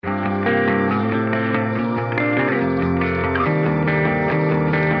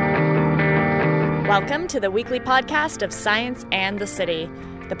Welcome to the weekly podcast of Science and the City,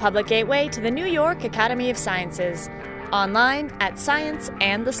 the public gateway to the New York Academy of Sciences, online at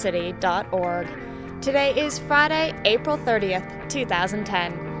scienceandthecity.org. Today is Friday, April 30th,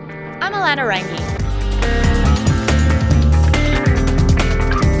 2010. I'm Alana Rangi.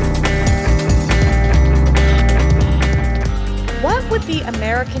 What would the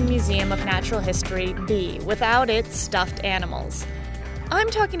American Museum of Natural History be without its stuffed animals? I'm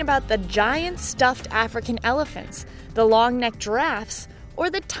talking about the giant stuffed African elephants, the long-necked giraffes, or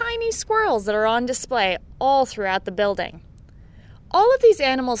the tiny squirrels that are on display all throughout the building. All of these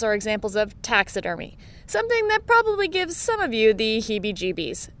animals are examples of taxidermy, something that probably gives some of you the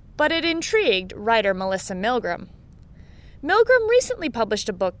heebie-jeebies, but it intrigued writer Melissa Milgrom. Milgrom recently published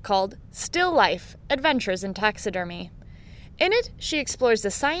a book called Still Life: Adventures in Taxidermy. In it, she explores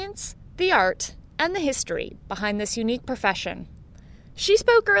the science, the art, and the history behind this unique profession. She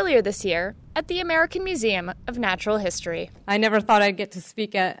spoke earlier this year at the American Museum of Natural History. I never thought I'd get to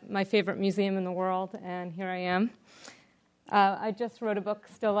speak at my favorite museum in the world, and here I am. I just wrote a book,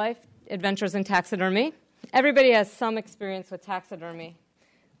 Still Life: Adventures in Taxidermy. Everybody has some experience with taxidermy,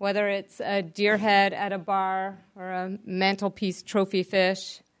 whether it's a deer head at a bar or a mantelpiece trophy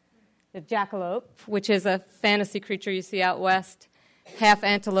fish, the jackalope, which is a fantasy creature you see out west, half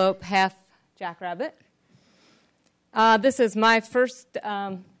antelope, half jackrabbit. This is my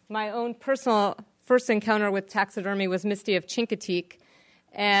own personal first encounter with taxidermy was Misty of Chincoteague,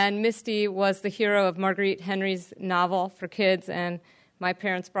 and Misty was the hero of Marguerite Henry's novel for kids, and my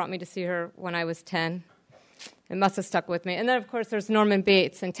parents brought me to see her when I was 10. It must have stuck with me. And then, of course, there's Norman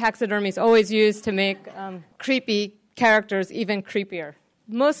Bates, and taxidermy is always used to make creepy characters even creepier.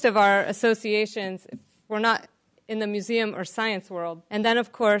 Most of our associations, if we're not in the museum or science world. And then,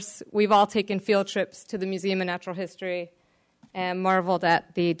 of course, we've all taken field trips to the Museum of Natural History and marveled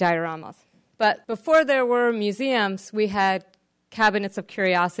at the dioramas. But before there were museums, we had cabinets of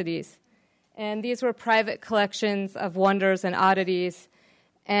curiosities. And these were private collections of wonders and oddities.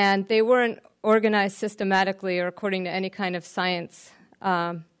 And they weren't organized systematically or according to any kind of science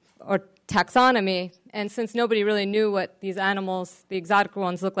or taxonomy. And since nobody really knew what these animals, the exotic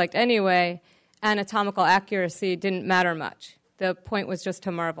ones, looked like anyway, anatomical accuracy didn't matter much. The point was just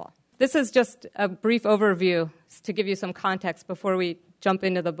to marvel. This is just a brief overview to give you some context before we jump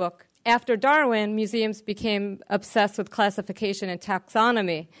into the book. After Darwin, museums became obsessed with classification and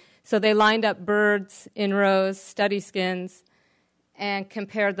taxonomy. So they lined up birds in rows, study skins, and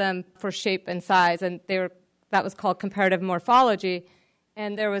compared them for shape and size. And that was called comparative morphology.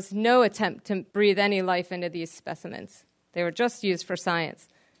 And there was no attempt to breathe any life into these specimens. They were just used for science.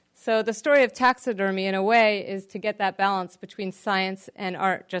 So the story of taxidermy, in a way, is to get that balance between science and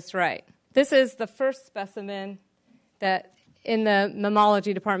art just right. This is the first specimen that in the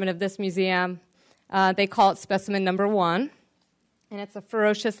mammalogy department of this museum, they call it specimen number 1. And it's a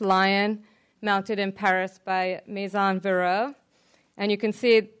ferocious lion mounted in Paris by Maison Vero. And you can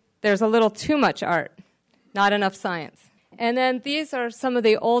see there's a little too much art, not enough science. And then these are some of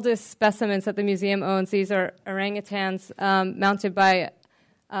the oldest specimens that the museum owns. These are orangutans mounted by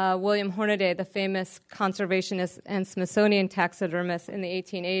William Hornaday, the famous conservationist and Smithsonian taxidermist in the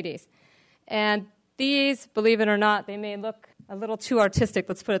 1880s. And these, believe it or not, they may look a little too artistic,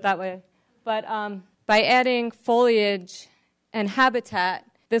 let's put it that way. But by adding foliage and habitat,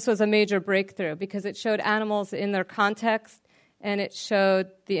 this was a major breakthrough because it showed animals in their context and it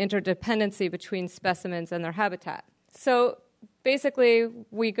showed the interdependency between specimens and their habitat. So basically,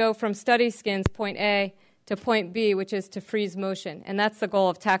 we go from study skins, point A, to point B, which is to freeze motion. And that's the goal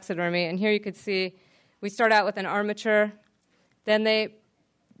of taxidermy. And here you can see we start out with an armature. Then they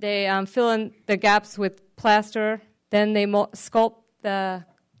fill in the gaps with plaster. Then they sculpt the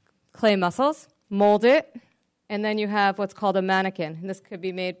clay muscles, mold it, and then you have what's called a mannequin. And this could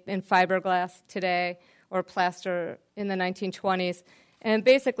be made in fiberglass today or plaster in the 1920s. And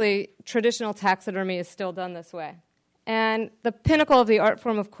basically, traditional taxidermy is still done this way. And the pinnacle of the art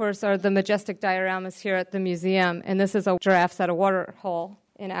form, of course, are the majestic dioramas here at the museum. And this is a giraffe at a water hole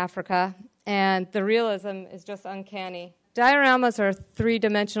in Africa. And the realism is just uncanny. Dioramas are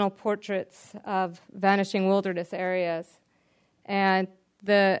three-dimensional portraits of vanishing wilderness areas. And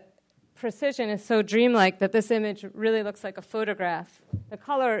the precision is so dreamlike that this image really looks like a photograph. The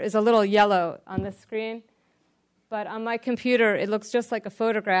color is a little yellow on the screen, but on my computer, it looks just like a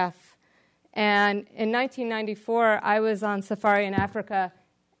photograph. And in 1994, I was on safari in Africa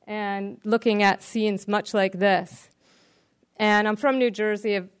and looking at scenes much like this. And I'm from New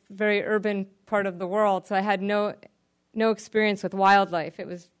Jersey, a very urban part of the world, so I had no experience with wildlife. It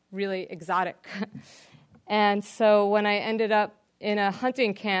was really exotic. And so when I ended up in a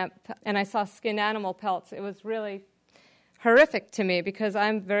hunting camp and I saw skinned animal pelts. It was really horrific to me because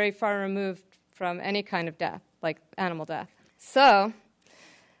I'm very far removed from any kind of death, like animal death. So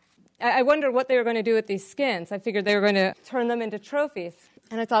I wondered what they were going to do with these skins. I figured they were going to turn them into trophies.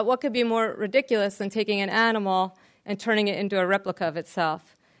 And I thought, what could be more ridiculous than taking an animal and turning it into a replica of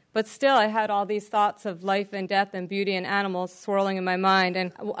itself? But still, I had all these thoughts of life and death and beauty and animals swirling in my mind.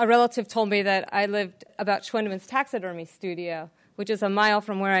 And a relative told me that I lived about Schwendeman's taxidermy studio, which is a mile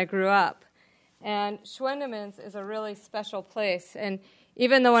from where I grew up. And Schwendeman's is a really special place. And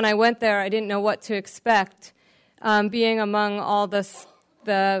even though when I went there, I didn't know what to expect, being among all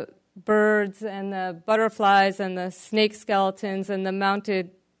the birds and the butterflies and the snake skeletons and the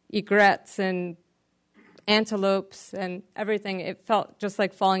mounted egrets and antelopes and everything, it felt just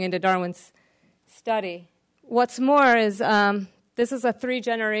like falling into Darwin's study. What's more is this is a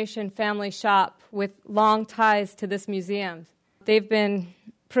 3-generation family shop with long ties to this museum. They've been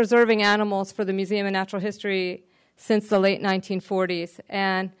preserving animals for the Museum of Natural History since the late 1940s.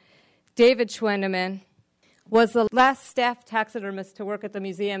 And David Schwendeman was the last staff taxidermist to work at the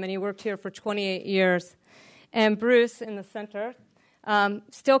museum, and he worked here for 28 years. And Bruce, in the center,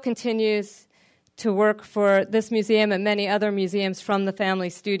 still continues to work for this museum and many other museums from the family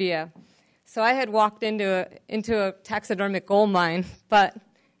studio. So I had walked into a taxidermic gold mine, but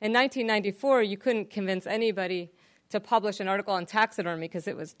in 1994, you couldn't convince anybody to publish an article on taxidermy because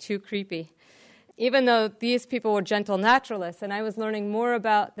it was too creepy. Even though these people were gentle naturalists, and I was learning more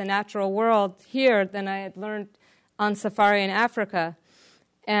about the natural world here than I had learned on safari in Africa.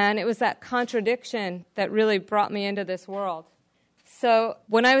 And it was that contradiction that really brought me into this world. So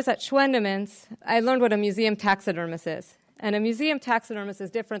when I was at Schwendeman's, I learned what a museum taxidermist is. And a museum taxidermist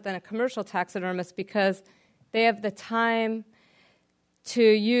is different than a commercial taxidermist because they have the time to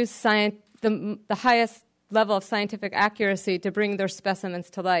use the highest level of scientific accuracy to bring their specimens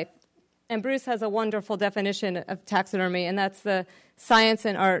to life. And Bruce has a wonderful definition of taxidermy, and that's the science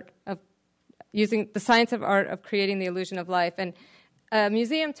and art of using the science of art of creating the illusion of life. And a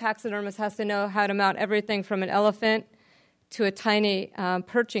museum taxidermist has to know how to mount everything from an elephant to a tiny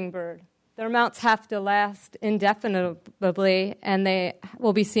perching bird. Their mounts have to last indefinitely, and they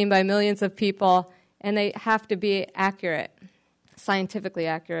will be seen by millions of people, and they have to be accurate, scientifically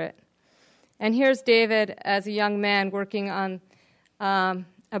accurate. And here's David as a young man working on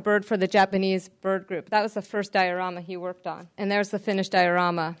a bird for the Japanese bird group. That was the first diorama he worked on. And there's the finished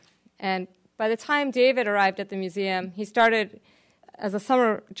diorama. And by the time David arrived at the museum, he started as a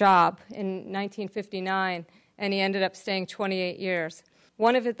summer job in 1959, and he ended up staying 28 years.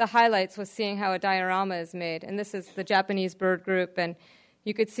 One of the highlights was seeing how a diorama is made. And this is the Japanese bird group, and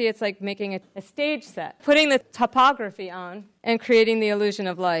you could see it's like making a stage set, putting the topography on and creating the illusion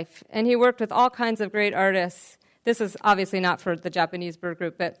of life. And he worked with all kinds of great artists. This is obviously not for the Japanese bird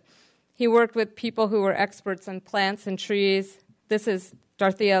group, but he worked with people who were experts in plants and trees. This is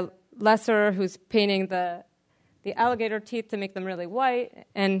Dorothea Lesser, who's painting the alligator teeth to make them really white.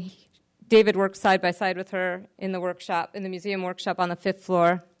 And David worked side by side with her in the workshop, in the museum workshop on the 5th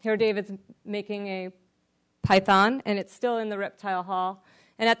floor. Here David's making a python, and it's still in the reptile hall.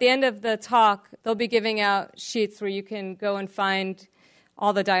 And at the end of the talk, they'll be giving out sheets where you can go and find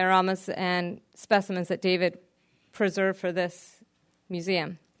all the dioramas and specimens that David preserved for this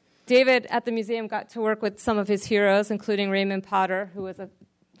museum. David at the museum got to work with some of his heroes, including Raymond Potter, who was a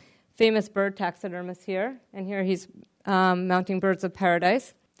famous bird taxidermist here. And here he's mounting birds of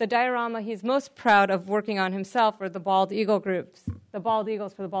paradise. The diorama he's most proud of working on himself are the bald eagle groups, the bald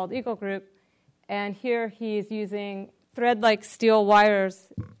eagles for the bald eagle group. And here he's using thread-like steel wires,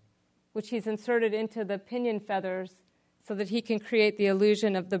 which he's inserted into the pinion feathers so that he can create the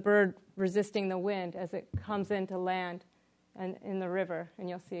illusion of the bird resisting the wind as it comes into land and in the river, and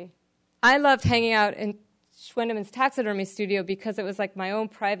you'll see. I loved hanging out in Schwendeman's taxidermy studio because it was like my own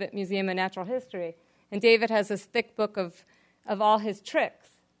private museum of natural history. And David has this thick book of all his tricks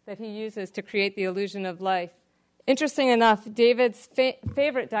that he uses to create the illusion of life. Interesting enough, David's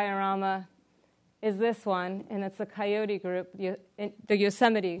favorite diorama is this one, and it's the coyote group, the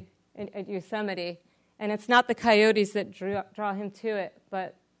Yosemite, at Yosemite. And it's not the coyotes that draw him to it,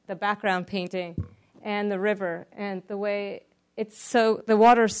 but the background painting and the river and the way the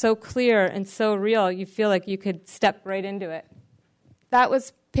water is so clear and so real, you feel like you could step right into it. That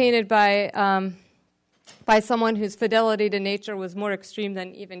was painted by someone whose fidelity to nature was more extreme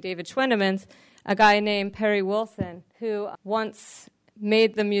than even David Schwendeman's, a guy named Perry Wilson, who once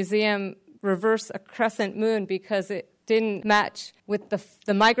made the museum reverse a crescent moon because it didn't match with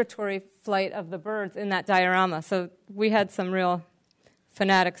the migratory flight of the birds in that diorama. So we had some real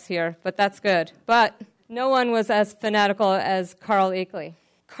fanatics here, but that's good. But No one was as fanatical as Carl Akeley.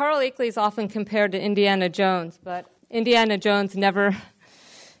 Carl Akeley is often compared to Indiana Jones, but Indiana Jones never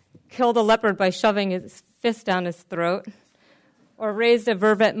killed a leopard by shoving his fist down his throat, or raised a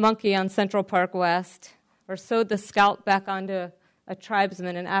vervet monkey on Central Park West, or sewed the scalp back onto a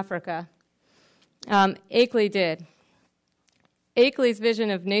tribesman in Africa. Akeley did. Akeley's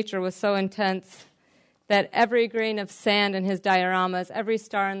vision of nature was so intense that every grain of sand in his dioramas, every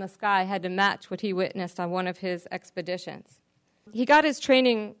star in the sky had to match what he witnessed on one of his expeditions. He got his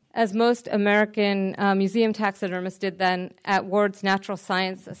training, as most American museum taxidermists did then, at Ward's Natural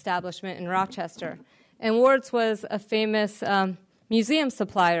Science establishment in Rochester. And Ward's was a famous museum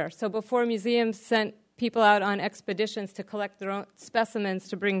supplier. So before museums sent people out on expeditions to collect their own specimens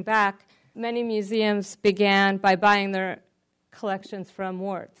to bring back, many museums began by buying their collections from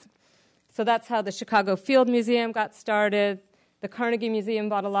Ward's. So that's how the Chicago Field Museum got started. The Carnegie Museum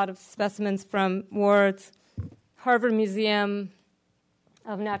bought a lot of specimens from Ward's. Harvard Museum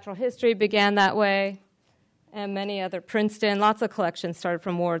of Natural History began that way, and many other. Princeton, lots of collections started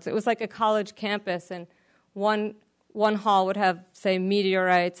from Ward's. It was like a college campus, and one hall would have, say,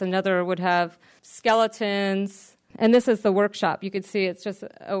 meteorites, another would have skeletons, and this is the workshop. You could see it's just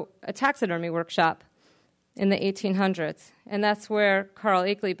a taxidermy workshop in the 1800s, and that's where Carl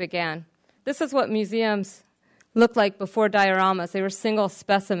Akeley began. This is what museums looked like before dioramas. They were single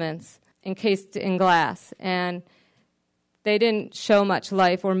specimens encased in glass, and they didn't show much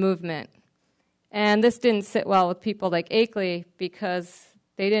life or movement. And this didn't sit well with people like Akeley because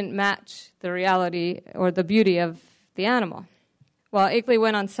they didn't match the reality or the beauty of the animal. Well, Akeley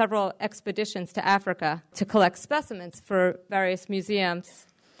went on several expeditions to Africa to collect specimens for various museums.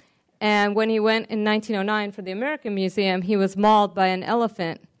 And when he went in 1909 for the American Museum, he was mauled by an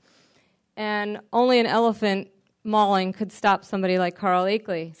elephant. And only an elephant mauling could stop somebody like Carl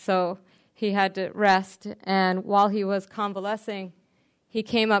Akeley. So he had to rest, and while he was convalescing, he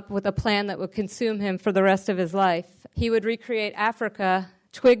came up with a plan that would consume him for the rest of his life. He would recreate Africa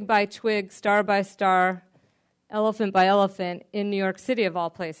twig by twig, star by star, elephant by elephant in New York City, of all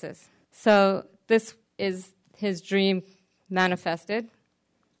places. So this is his dream manifested.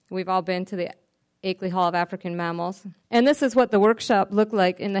 We've all been to the Akeley Hall of African Mammals. And this is what the workshop looked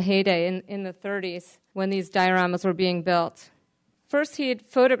like in the heyday, in the 30s, when these dioramas were being built. First, he'd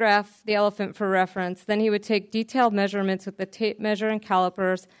photograph the elephant for reference. Then he would take detailed measurements with the tape measure and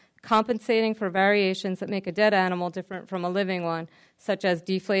calipers, compensating for variations that make a dead animal different from a living one, such as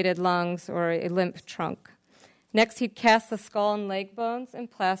deflated lungs or a limp trunk. Next, he'd cast the skull and leg bones in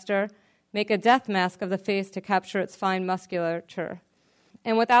plaster, make a death mask of the face to capture its fine musculature.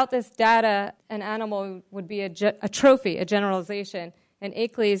 And without this data, an animal would be a trophy, a generalization, and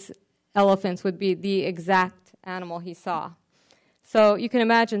Akeley's elephants would be the exact animal he saw. So you can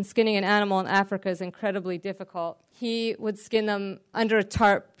imagine skinning an animal in Africa is incredibly difficult. He would skin them under a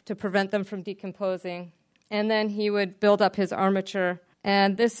tarp to prevent them from decomposing, and then he would build up his armature.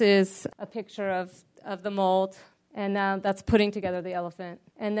 And this is a picture of the mold, and now that's putting together the elephant.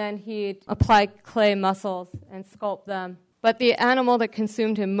 And then he'd apply clay muscles and sculpt them. But the animal that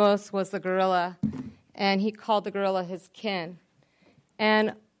consumed him most was the gorilla, and he called the gorilla his kin.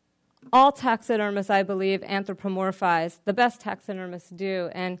 And all taxidermists, I believe, anthropomorphize. The best taxidermists do,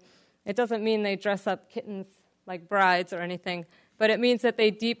 and it doesn't mean they dress up kittens like brides or anything, but it means that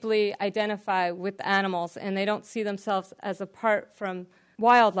they deeply identify with animals, and they don't see themselves as apart from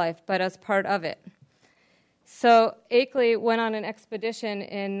wildlife, but as part of it. So Akeley went on an expedition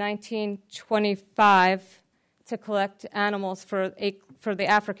in 1925 to collect animals for the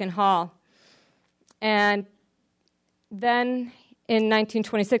African Hall. And then in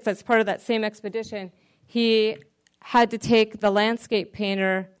 1926, as part of that same expedition, he had to take the landscape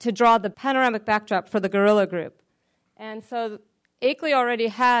painter to draw the panoramic backdrop for the gorilla group. And so Akeley already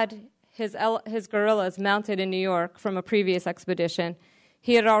had his gorillas mounted in New York from a previous expedition.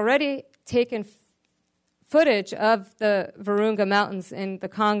 He had already taken footage of the Virunga Mountains in the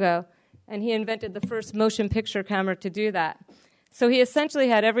Congo, and he invented the first motion picture camera to do that. So he essentially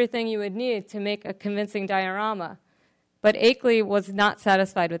had everything you would need to make a convincing diorama. But Akeley was not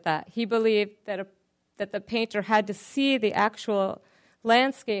satisfied with that. He believed that the painter had to see the actual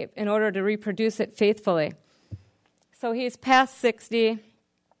landscape in order to reproduce it faithfully. So he's past 60.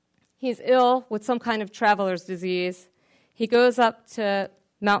 He's ill with some kind of traveler's disease. He goes up to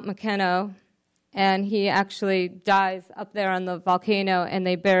Mount McKenna, and he actually dies up there on the volcano, and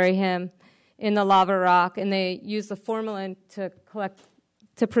they bury him in the lava rock, and they use the formalin to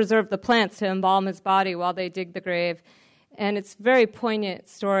preserve the plants to embalm his body while they dig the grave. And it's a very poignant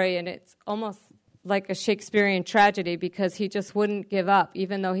story, and it's almost like a Shakespearean tragedy because he just wouldn't give up,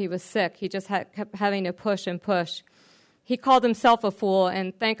 even though he was sick. He just kept having to push and push. He called himself a fool,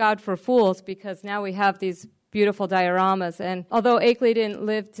 and thank God for fools, because now we have these beautiful dioramas. And although Akeley didn't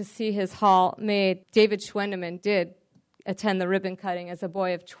live to see his hall made, David Schwendeman did attend the ribbon cutting as a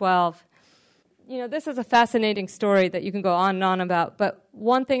boy of 12. You know, this is a fascinating story that you can go on and on about, but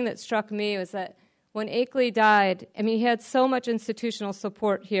one thing that struck me was that when Akeley died, I mean, he had so much institutional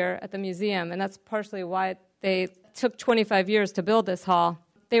support here at the museum, and that's partially why they took 25 years to build this hall.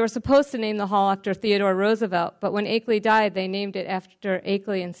 They were supposed to name the hall after Theodore Roosevelt, but when Akeley died, they named it after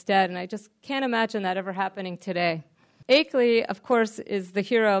Akeley instead, and I just can't imagine that ever happening today. Akeley, of course, is the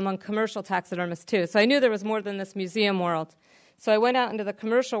hero among commercial taxidermists, too, so I knew there was more than this museum world. So I went out into the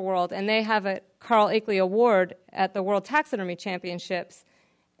commercial world, and they have a Carl Akeley Award at the World Taxidermy Championships,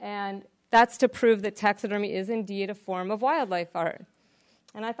 and that's to prove that taxidermy is indeed a form of wildlife art.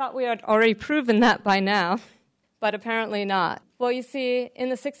 And I thought we had already proven that by now, but apparently not. Well, you see, in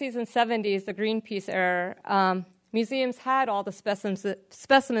the 60s and 70s, the Greenpeace era, museums had all the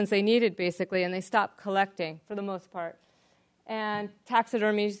specimens they needed, basically, and they stopped collecting for the most part. And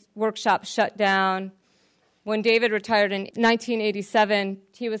taxidermy workshops shut down. When David retired in 1987,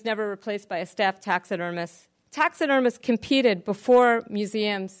 he was never replaced by a staff taxidermist. Taxidermists competed before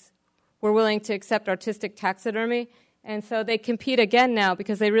museums were willing to accept artistic taxidermy, and so they compete again now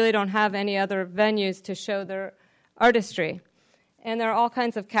because they really don't have any other venues to show their artistry. And there are all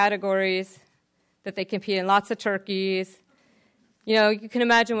kinds of categories that they compete in, lots of turkeys. You know, you can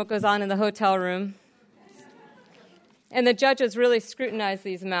imagine what goes on in the hotel room. And the judges really scrutinize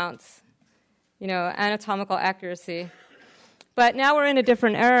these mounts, you know, anatomical accuracy. But now we're in a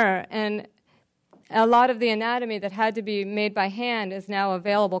different era, and a lot of the anatomy that had to be made by hand is now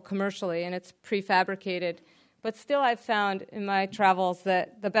available commercially, and it's prefabricated. But still, I've found in my travels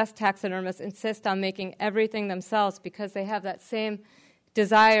that the best taxidermists insist on making everything themselves because they have that same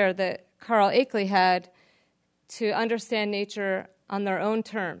desire that Carl Akeley had to understand nature on their own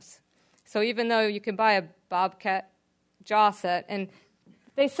terms. So even though you can buy a bobcat jaw set, and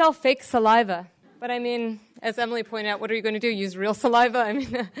they sell fake saliva, but I mean, as Emily pointed out, what are you going to do, use real saliva? I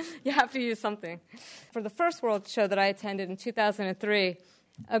mean, you have to use something. For the first World Show that I attended in 2003,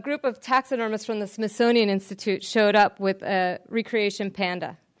 a group of taxidermists from the Smithsonian Institute showed up with a recreation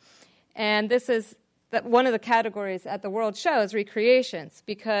panda. And this is one of the categories at the World Show is recreations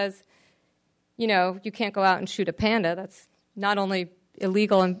because, you know, you can't go out and shoot a panda. That's not only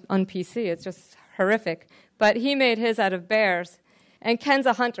illegal and un-PC, it's just horrific. But he made his out of bears. And Ken's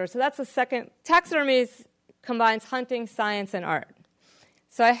a hunter, so that's the second. Taxidermy combines hunting, science, and art.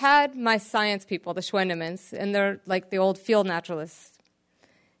 So I had my science people, the Schwendemans, and they're like the old field naturalists,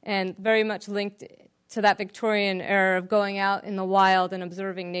 and very much linked to that Victorian era of going out in the wild and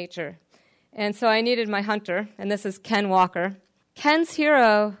observing nature. And so I needed my hunter, and this is Ken Walker. Ken's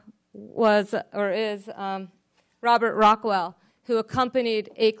hero was, or is, Robert Rockwell, who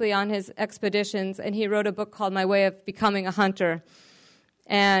accompanied Akeley on his expeditions, and he wrote a book called My Way of Becoming a Hunter.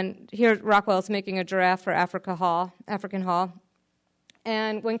 And here Rockwell's making a giraffe for African Hall.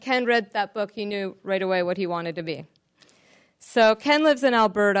 And when Ken read that book, he knew right away what he wanted to be. So Ken lives in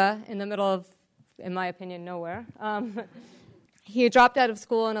Alberta, in the middle of, in my opinion, nowhere. He dropped out of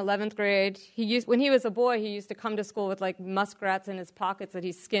school in 11th grade. When he was a boy, he used to come to school with like muskrats in his pockets that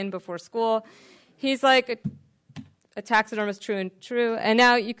he skinned before school. He's like a taxidermist, true and true. And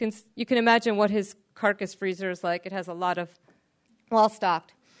now you can imagine what his carcass freezer is like. It has a lot of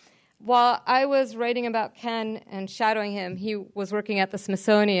well-stocked. While I was writing about Ken and shadowing him, he was working at the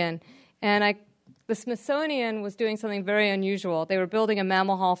Smithsonian. And the Smithsonian was doing something very unusual. They were building a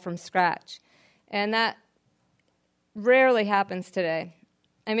mammal hall from scratch. And that rarely happens today.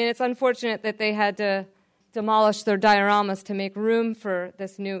 I mean, it's unfortunate that they had to demolish their dioramas to make room for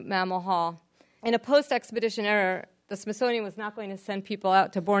this new mammal hall. In a post-expedition era, the Smithsonian was not going to send people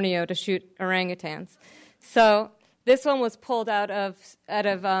out to Borneo to shoot orangutans. So this one was pulled out of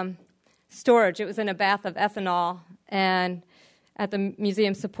storage. It was in a bath of ethanol and at the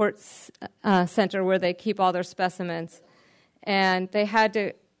Museum Support Center where they keep all their specimens. And they had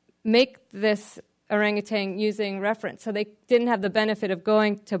to make this orangutan using reference. So they didn't have the benefit of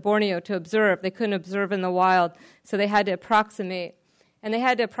going to Borneo to observe. They couldn't observe in the wild. So they had to approximate. And they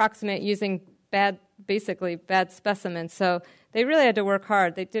had to approximate using bad specimens. So they really had to work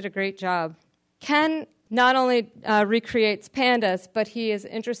hard. They did a great job. Ken not only recreates pandas, but he is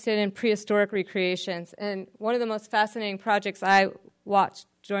interested in prehistoric recreations. And one of the most fascinating projects I watched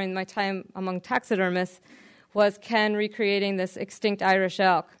during my time among taxidermists was Ken recreating this extinct Irish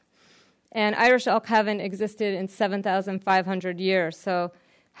elk. And Irish elk haven't existed in 7,500 years. So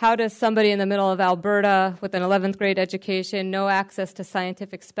how does somebody in the middle of Alberta with an 11th grade education, no access to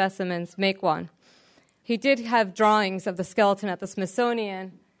scientific specimens, make one? He did have drawings of the skeleton at the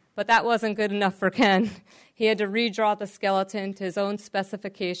Smithsonian, but that wasn't good enough for Ken. He had to redraw the skeleton to his own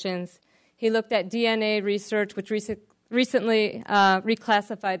specifications. He looked at DNA research, which recently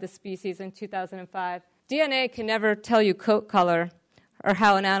reclassified the species in 2005. DNA can never tell you coat color or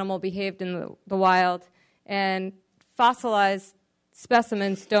how an animal behaved in the wild, and fossilized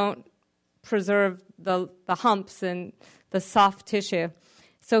specimens don't preserve the humps and the soft tissue.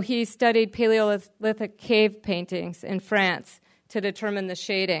 So he studied Paleolithic cave paintings in France to determine the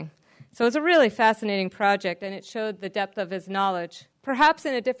shading. So it was a really fascinating project, and it showed the depth of his knowledge. Perhaps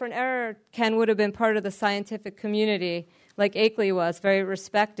in a different era, Ken would have been part of the scientific community, like Akeley was, very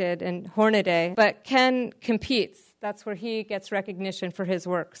respected, and Hornaday. But Ken competes. That's where he gets recognition for his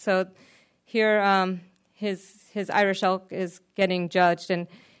work. So here, his Irish elk is getting judged, and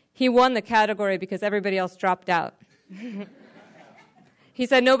he won the category because everybody else dropped out. He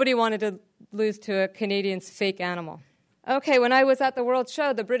said nobody wanted to lose to a Canadian's fake animal. Okay, when I was at the World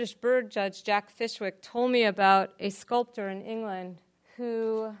Show, the British bird judge, Jack Fishwick, told me about a sculptor in England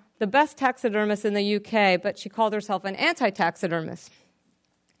who, the best taxidermist in the UK, but she called herself an anti-taxidermist,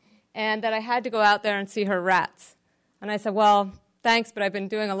 and that I had to go out there and see her rats. And I said, well, thanks, but I've been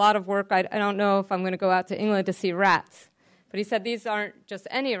doing a lot of work. I don't know if I'm going to go out to England to see rats. But he said, these aren't just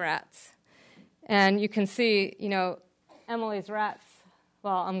any rats. And you can see, Emily's rats.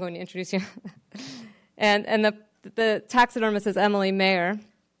 Well, I'm going to introduce you. and the taxidermist is Emily Mayer.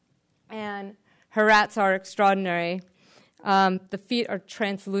 And her rats are extraordinary. The feet are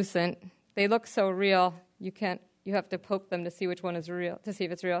translucent. They look so real. You have to poke them to see which one is real, to see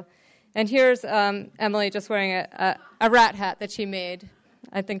if it's real. And here's Emily just wearing a rat hat that she made.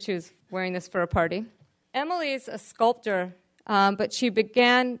 I think she was wearing this for a party. Emily's a sculptor, but she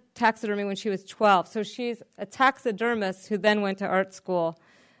began taxidermy when she was 12. So she's a taxidermist who then went to art school.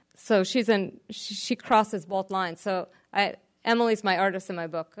 So she crosses both lines. So Emily's my artist in my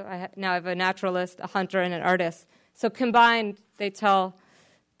book. Now I have a naturalist, a hunter, and an artist. So combined, they tell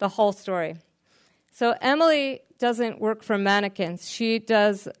the whole story. So Emily doesn't work for mannequins. She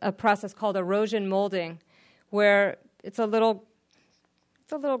does a process called erosion molding, where it's a little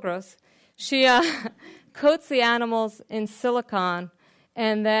gross. She coats the animals in silicone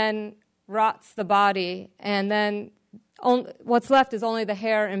and then rots the body, and then what's left is only the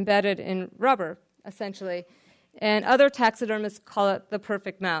hair embedded in rubber, essentially. And other taxidermists call it the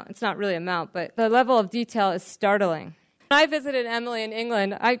perfect mount. It's not really a mount, but the level of detail is startling. When I visited Emily in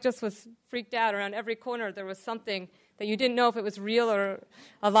England, I just was freaked out. Around every corner there was something that you didn't know if it was real or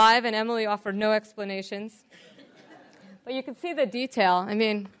alive, and Emily offered no explanations. But you can see the detail. I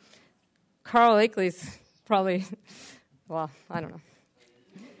mean, Carl Akeley's probably, well, I don't know.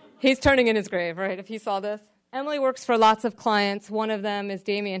 He's turning in his grave, right, if he saw this. Emily works for lots of clients. One of them is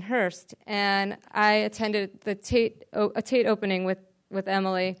Damien Hirst, and I attended a Tate opening with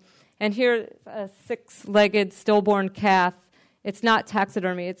Emily. And here, a 6-legged stillborn calf. It's not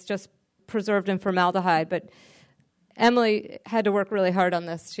taxidermy. It's just preserved in formaldehyde. But Emily had to work really hard on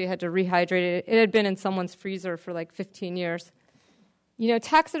this. She had to rehydrate it. It had been in someone's freezer for like 15 years.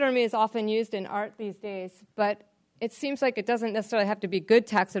 Taxidermy is often used in art these days, but it seems like it doesn't necessarily have to be good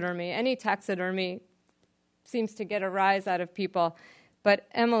taxidermy. Any taxidermy seems to get a rise out of people. But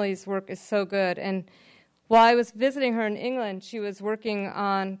Emily's work is so good. And while I was visiting her in England, she was working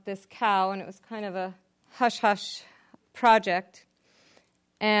on this cow, and it was kind of a hush-hush project.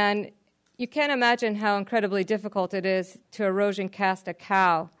 And you can't imagine how incredibly difficult it is to erosion cast a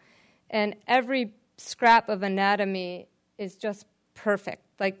cow. And every scrap of anatomy is just perfect.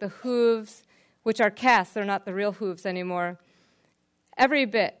 Like the hooves, which are cast, they're not the real hooves anymore. Every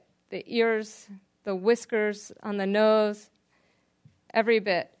bit, the ears, the whiskers on the nose, every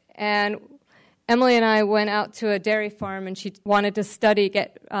bit. And Emily and I went out to a dairy farm, and she wanted to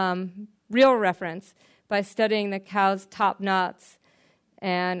get real reference by studying the cow's top knots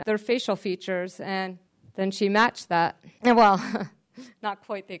and their facial features, and then she matched that. And well, not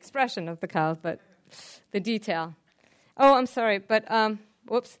quite the expression of the cow, but the detail. Oh, I'm sorry, but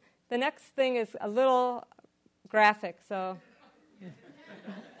whoops. The next thing is a little graphic, so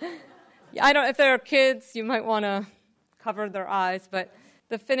if there are kids, you might want to cover their eyes, but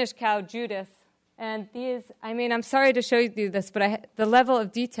the finished cow, Judas. And these, I'm sorry to show you this, but the level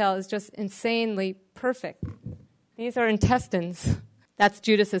of detail is just insanely perfect. These are intestines. That's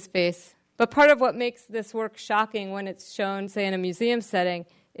Judas's face. But part of what makes this work shocking when it's shown, say, in a museum setting,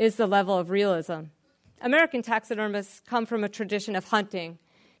 is the level of realism. American taxidermists come from a tradition of hunting.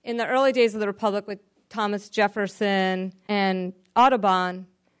 In the early days of the Republic with Thomas Jefferson and Audubon,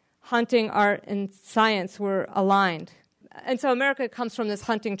 hunting, art, and science were aligned. And so America comes from this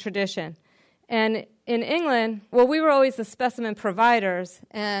hunting tradition. And in England, well, we were always the specimen providers,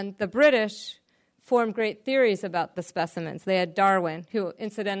 and the British formed great theories about the specimens. They had Darwin, who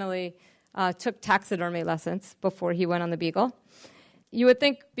incidentally took taxidermy lessons before he went on the Beagle. You would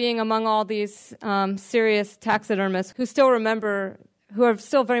think, being among all these serious taxidermists who are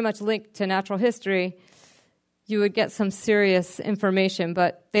still very much linked to natural history, you would get some serious information,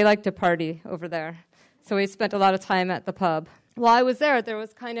 but they like to party over there. So we spent a lot of time at the pub. While I was there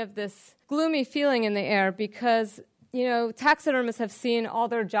was kind of this gloomy feeling in the air because, taxidermists have seen all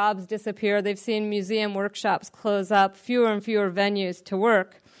their jobs disappear. They've seen museum workshops close up, fewer and fewer venues to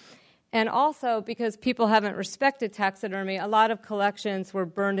work. And also because people haven't respected taxidermy, a lot of collections were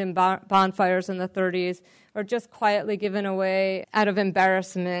burned in bonfires in the 30s or just quietly given away out of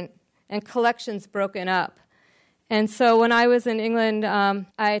embarrassment, and collections broken up. And so when I was in England,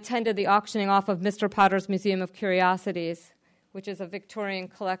 I attended the auctioning off of Mr. Potter's Museum of Curiosities, which is a Victorian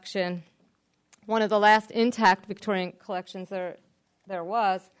collection, one of the last intact Victorian collections there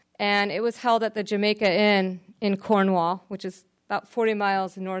was. And it was held at the Jamaica Inn in Cornwall, which is about 40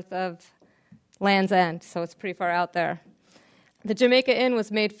 miles north of Land's End, so it's pretty far out there. The Jamaica Inn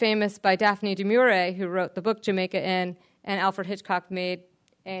was made famous by Daphne du Maurier, who wrote the book Jamaica Inn, and Alfred Hitchcock made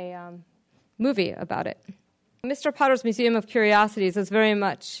a movie about it. Mr. Potter's Museum of Curiosities is very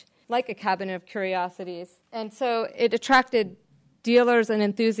much like a cabinet of curiosities, and so it attracted dealers and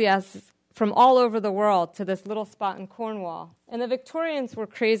enthusiasts from all over the world to this little spot in Cornwall. And the Victorians were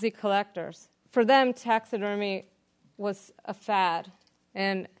crazy collectors. For them, taxidermy was a fad.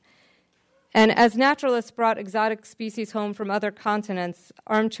 And as naturalists brought exotic species home from other continents,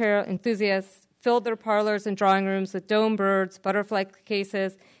 armchair enthusiasts filled their parlors and drawing rooms with dome birds, butterfly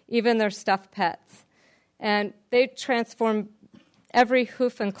cases, even their stuffed pets. And they transformed every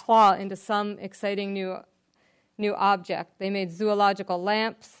hoof and claw into some exciting new object. They made zoological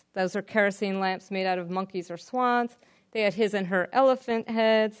lamps. Those are kerosene lamps made out of monkeys or swans. They had his and her elephant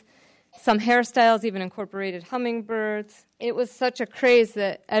heads. Some hairstyles even incorporated hummingbirds. It was such a craze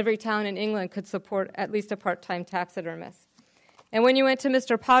that every town in England could support at least a part-time taxidermist. And when you went to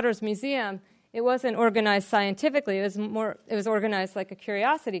Mr. Potter's museum, it wasn't organized scientifically. It was organized like a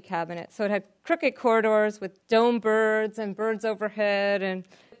curiosity cabinet. So it had crooked corridors with dome birds and birds overhead and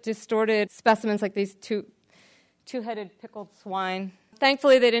distorted specimens like these two-headed pickled swine.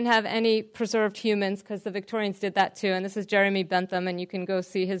 Thankfully, they didn't have any preserved humans because the Victorians did that too. And this is Jeremy Bentham, and you can go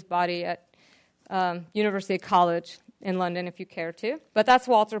see his body at University College in London if you care to. But that's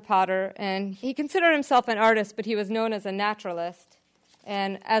Walter Potter, and he considered himself an artist, but he was known as a naturalist,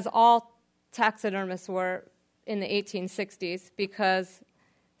 and as all taxidermists were in the 1860s because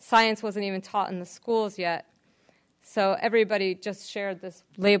science wasn't even taught in the schools yet. So everybody just shared this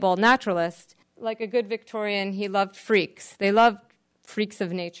label naturalist. Like a good Victorian, he loved freaks. They loved freaks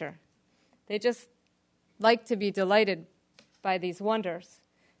of nature. They just like to be delighted by these wonders.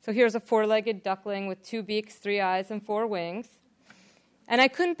 So here's a four-legged duckling with 2 beaks, 3 eyes, and 4 wings. And I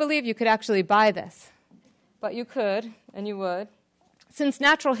couldn't believe you could actually buy this. But you could, and you would. Since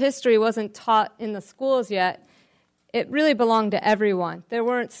natural history wasn't taught in the schools yet, it really belonged to everyone. There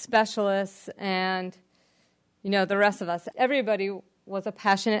weren't specialists and, the rest of us. Everybody was a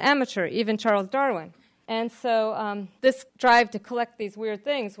passionate amateur, even Charles Darwin. And so this drive to collect these weird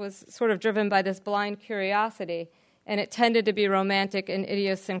things was sort of driven by this blind curiosity, and it tended to be romantic and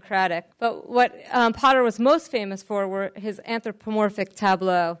idiosyncratic. But what Potter was most famous for were his anthropomorphic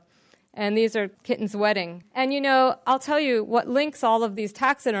tableaux, and these are Kitten's Wedding. And, I'll tell you, what links all of these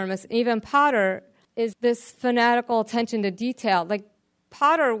taxidermists, even Potter, is this fanatical attention to detail. Like,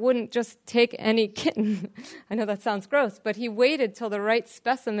 Potter wouldn't just take any kitten. I know that sounds gross, but he waited till the right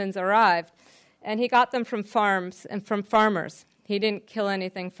specimens arrived. And he got them from farms and from farmers. He didn't kill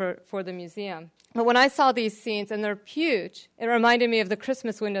anything for the museum. But when I saw these scenes, and they're huge, it reminded me of the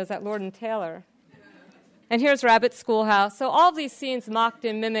Christmas windows at Lord & Taylor. And here's Rabbit Schoolhouse. So all of these scenes mocked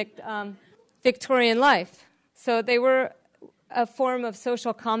and mimicked Victorian life. So they were a form of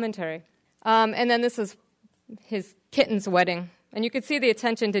social commentary. And then this is his kitten's wedding. And you could see the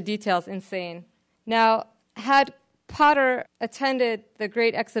attention to detail is insane. Now, had Potter attended the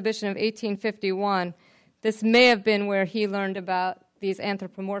Great Exhibition of 1851, this may have been where he learned about these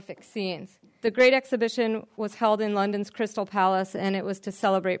anthropomorphic scenes. The Great Exhibition was held in London's Crystal Palace, and it was to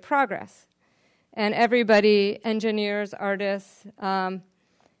celebrate progress. And everybody, engineers, artists, and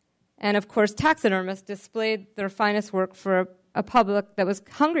of course taxidermists, displayed their finest work for a public that was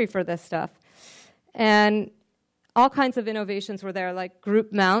hungry for this stuff. And all kinds of innovations were there, like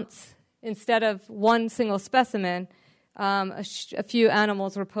group mounts. Instead of one single specimen, A few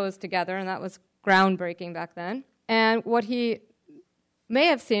animals were posed together, and that was groundbreaking back then. And what he may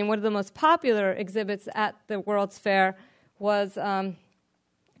have seen, one of the most popular exhibits at the World's Fair was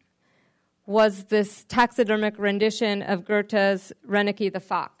this taxidermic rendition of Goethe's Reineke the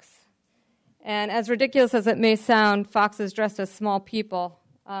Fox. And as ridiculous as it may sound, foxes dressed as small people.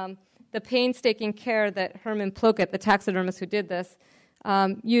 The painstaking care that Herman Ploquet, the taxidermist who did this,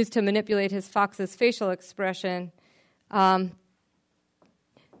 used to manipulate his fox's facial expression,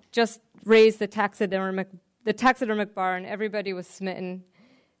 just raised the taxidermic bar, and everybody was smitten.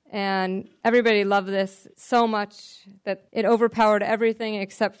 And everybody loved this so much that it overpowered everything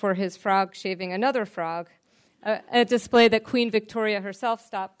except for his frog shaving another frog, a display that Queen Victoria herself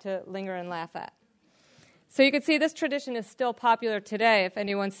stopped to linger and laugh at. So you can see this tradition is still popular today if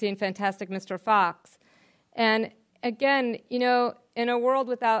anyone's seen Fantastic Mr. Fox. And again, in a world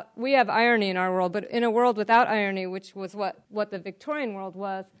without, we have irony in our world, but in a world without irony, which was what the Victorian world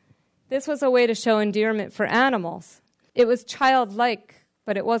was, this was a way to show endearment for animals. It was childlike,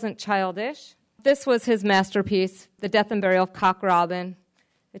 but it wasn't childish. This was his masterpiece, The Death and Burial of Cock Robin.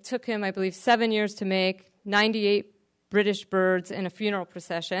 It took him, I believe, 7 years to make, 98 British birds in a funeral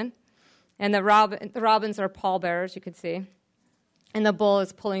procession. And the robins are pallbearers, you can see. And the bull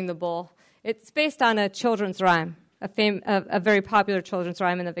is pulling the bull. It's based on a children's rhyme, a very popular children's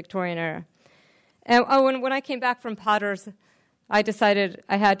rhyme in the Victorian era. And when I came back from Potter's, I decided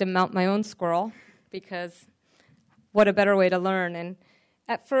I had to mount my own squirrel, because what a better way to learn. And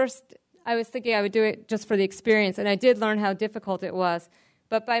at first, I was thinking I would do it just for the experience, and I did learn how difficult it was.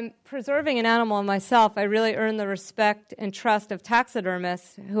 But by preserving an animal myself, I really earned the respect and trust of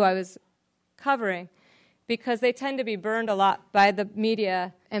taxidermists who I was covering, because they tend to be burned a lot by the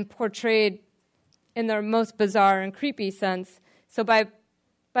media and portrayed in their most bizarre and creepy sense. So by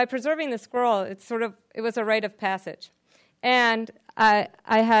preserving the squirrel, it was a rite of passage. And I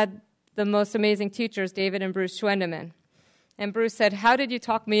had the most amazing teachers, David and Bruce Schwendeman. And Bruce said, "How did you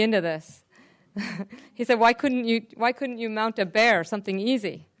talk me into this?" He said, why couldn't you mount a bear, something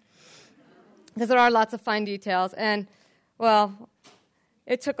easy? Because there are lots of fine details. And, well,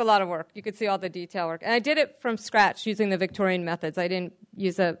 it took a lot of work. You could see all the detail work. And I did it from scratch using the Victorian methods. I didn't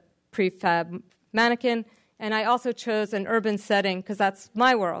use a prefab mannequin. And I also chose an urban setting, because that's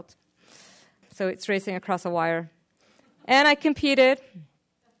my world. So it's racing across a wire. And I competed,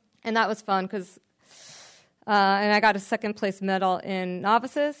 and that was fun, and I got a second-place medal in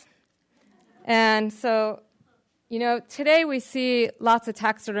novices. And so, today we see lots of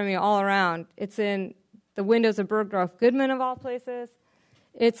taxidermy all around. It's in the windows of Bergdorf Goodman, of all places.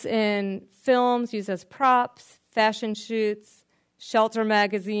 It's in films used as props, fashion shoots, shelter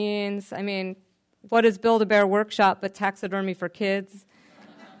magazines. I mean, what is Build-A-Bear Workshop but taxidermy for kids?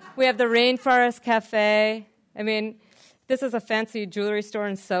 We have the Rainforest Cafe. I mean, this is a fancy jewelry store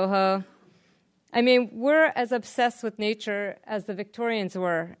in Soho. I mean, we're as obsessed with nature as the Victorians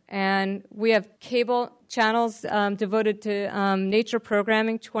were, and we have cable channels devoted to nature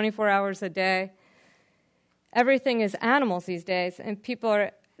programming 24 hours a day. Everything is animals these days, and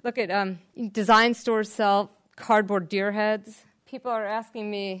look at design stores sell cardboard deer heads. People are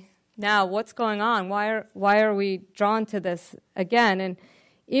asking me now, what's going on? Why are we drawn to this again? And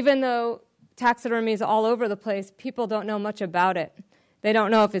even though taxidermy is all over the place, people don't know much about it. They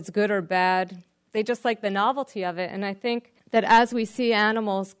don't know if it's good or bad. They just like the novelty of it. And I think that as we see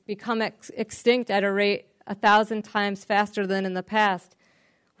animals become extinct at a rate 1,000 times faster than in the past,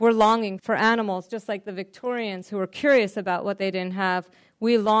 we're longing for animals, just like the Victorians who were curious about what they didn't have.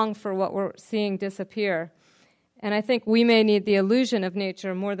 We long for what we're seeing disappear. And I think we may need the illusion of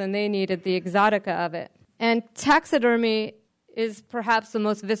nature more than they needed the exotica of it. And taxidermy is perhaps the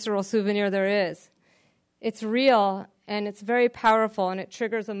most visceral souvenir there is. It's real, and it's very powerful, and it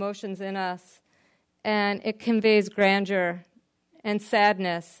triggers emotions in us. And it conveys grandeur and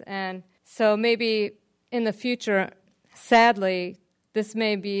sadness. And so maybe in the future, sadly, this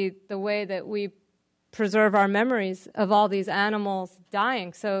may be the way that we preserve our memories of all these animals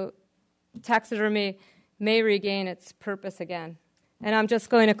dying. So taxidermy may regain its purpose again. And I'm just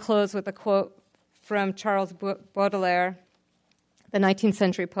going to close with a quote from Charles Baudelaire, the 19th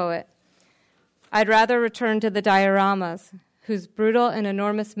century poet. "I'd rather return to the dioramas, whose brutal and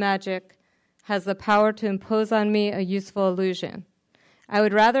enormous magic has the power to impose on me a useful illusion. I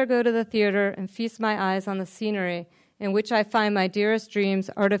would rather go to the theater and feast my eyes on the scenery in which I find my dearest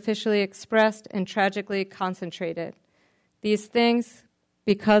dreams artificially expressed and tragically concentrated. These things,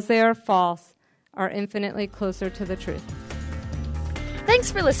 because they are false, are infinitely closer to the truth."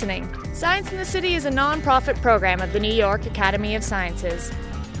 Thanks for listening. Science in the City is a nonprofit program of the New York Academy of Sciences.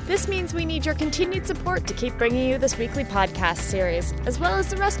 This means we need your continued support to keep bringing you this weekly podcast series, as well as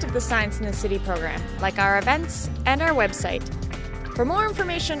the rest of the Science in the City program, like our events and our website. For more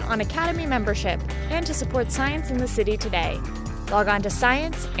information on Academy membership and to support Science in the City today, log on to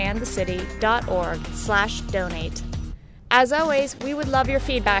scienceandthecity.org/donate. As always, we would love your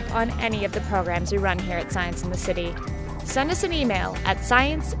feedback on any of the programs we run here at Science in the City. Send us an email at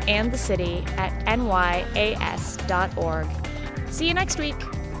scienceandthecity@nyas.org. See you next week.